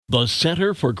The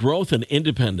Center for Growth and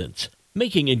Independence,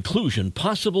 making inclusion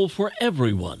possible for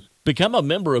everyone. Become a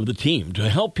member of the team to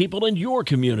help people in your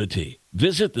community.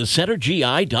 Visit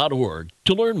thecentergi.org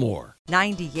to learn more.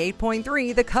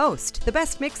 98.3 The Coast, the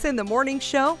best mix in the morning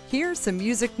show. Here's some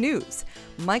music news.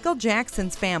 Michael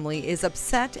Jackson's family is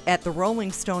upset at the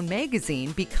Rolling Stone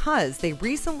magazine because they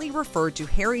recently referred to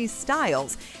Harry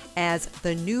Styles as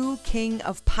the new king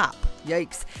of pop.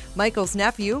 Yikes. Michael's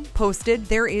nephew posted,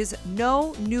 "There is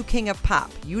no new king of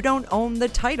pop. You don't own the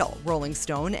title, Rolling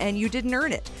Stone, and you didn't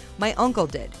earn it. My uncle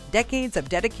did. Decades of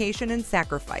dedication and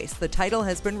sacrifice. The title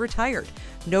has been retired.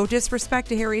 No disrespect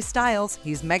to Harry Styles.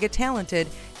 He's mega talented.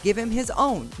 Give him his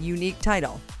own unique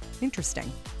title."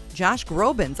 Interesting. Josh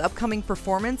Groban's upcoming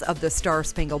performance of the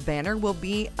Star-Spangled Banner will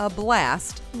be a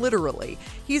blast, literally.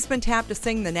 He's been tapped to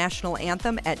sing the national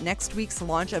anthem at next week's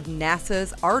launch of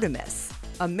NASA's Artemis,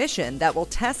 a mission that will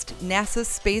test NASA's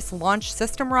Space Launch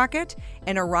System rocket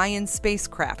and Orion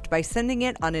spacecraft by sending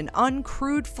it on an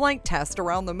uncrewed flight test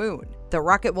around the moon. The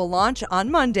rocket will launch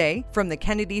on Monday from the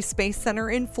Kennedy Space Center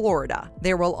in Florida.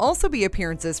 There will also be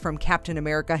appearances from Captain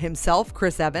America himself,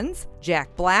 Chris Evans,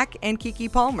 Jack Black, and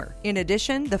Keke Palmer. In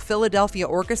addition, the Philadelphia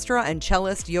Orchestra and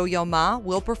cellist Yo-Yo Ma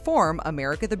will perform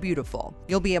America the Beautiful.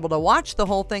 You'll be able to watch the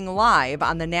whole thing live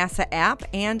on the NASA app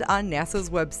and on NASA's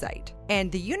website. And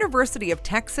the University of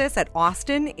Texas at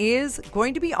Austin is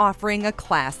going to be offering a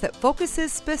class that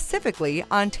focuses specifically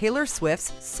on Taylor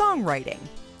Swift's songwriting.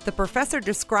 The professor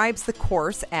describes the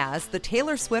course as the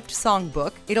Taylor Swift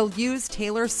Songbook. It'll use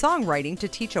Taylor's songwriting to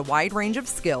teach a wide range of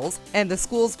skills, and the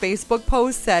school's Facebook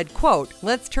post said, quote,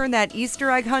 "Let's turn that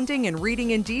Easter egg hunting and reading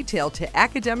in detail to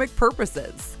academic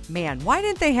purposes." Man, why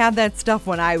didn't they have that stuff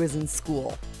when I was in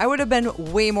school? I would have been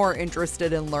way more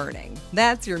interested in learning.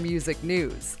 That's your music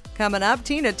news. Coming up,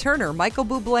 Tina Turner, Michael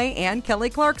Bublé, and Kelly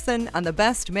Clarkson on the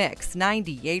Best Mix,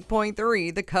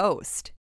 98.3 The Coast.